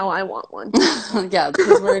now I want one. Yeah,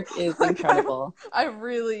 his work is incredible. I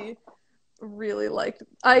really, really liked.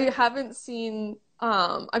 I haven't seen.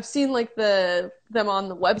 I've seen like them on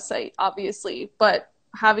the website, obviously, but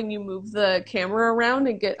having you move the camera around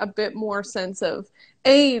and get a bit more sense of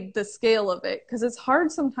the scale of it, because it's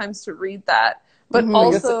hard sometimes to read that, but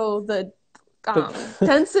also the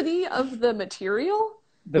density of the material.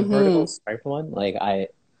 The vertical stripe one, like I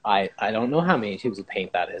don't know how many tubes of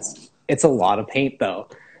paint that is. It's a lot of paint, though.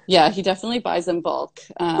 Yeah, he definitely buys in bulk.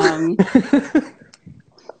 But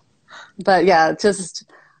yeah,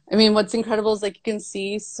 I mean, what's incredible is like you can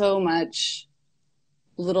see so much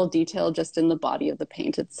little detail just in the body of the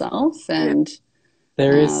paint itself. And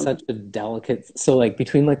there is such a delicate, so like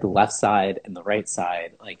between like the left side and the right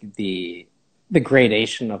side, like the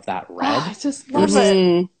gradation of that red. I just love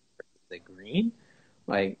it. The green,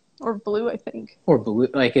 like, or blue, I think. Or blue.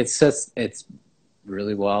 Like, it's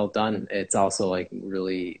really well done. It's also like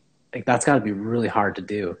really, like, that's got to be really hard to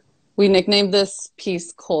do. We nicknamed this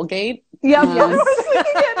piece Colgate. Yeah, I was thinking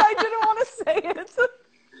it. I didn't want to say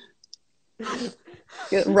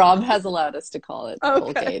it. Rob has allowed us to call it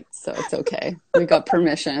Colgate, so it's okay. We got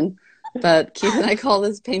permission. But Keith and I call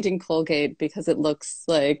this painting Colgate because it looks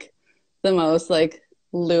like the most like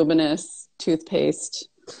luminous toothpaste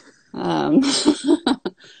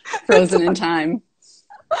frozen in time.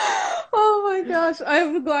 Oh my gosh,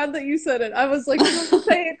 I'm glad that you said it. I was like, don't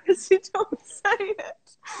say it because you don't say it.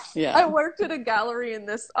 Yeah. I worked at a gallery and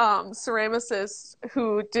this ceramicist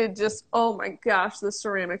who did just, oh my gosh, the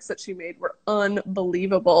ceramics that she made were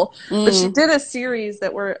unbelievable. But she did a series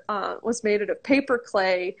that was made out of paper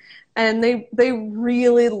clay, and they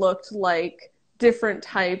really looked like different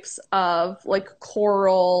types of like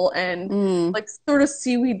coral and like sort of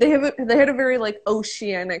seaweed. They had a very like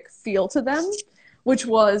oceanic feel to them, which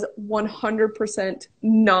was 100%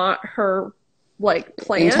 not her like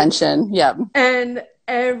plan. Intention, yeah. And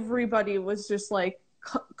everybody was just like,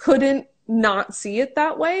 couldn't not see it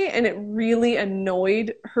that way. And it really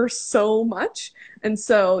annoyed her so much. And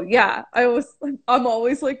so, yeah, I'm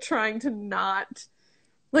always like trying to not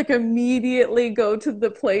like immediately go to the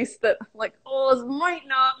place that like, oh, this might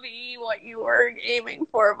not be what you were aiming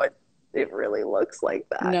for, but it really looks like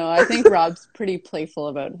that. No, I think Rob's pretty playful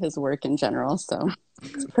about his work in general, so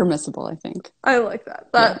it's permissible, I think. I like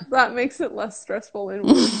that. That makes it less stressful and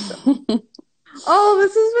weird. So. Oh,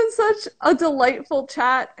 this has been such a delightful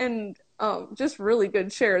chat and just really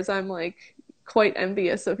good shares. I'm like quite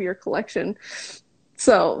envious of your collection.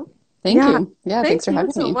 So thank you. Yeah, thanks for having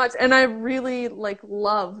me. Thank you so much. And I really like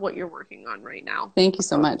love what you're working on right now. Thank you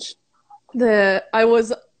so much.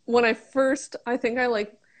 When I first, I think I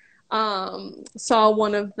like saw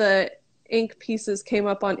one of the ink pieces came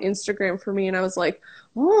up on Instagram for me, and I was like,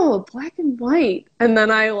 oh, black and white. And then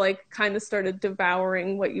I like kind of started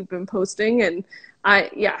devouring what you've been posting, and I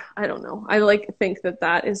don't know. I like think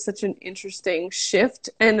that is such an interesting shift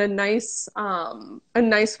and a nice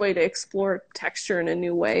way to explore texture in a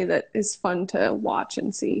new way that is fun to watch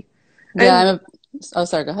and see. Yeah,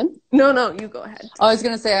 sorry, go ahead. No, you go ahead. I was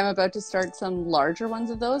going to say I'm about to start some larger ones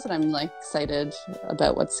of those, and I'm like excited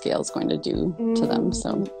about what scale is going to do to them.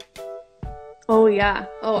 So. Oh yeah.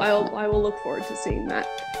 Oh, I will look forward to seeing that.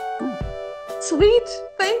 Sweet.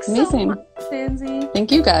 Thanks so much, Stanzie.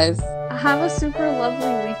 Thank you guys. Have a super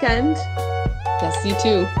lovely weekend. Yes, you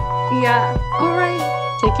too. Yeah. All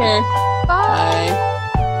right. Take care. Bye. Bye.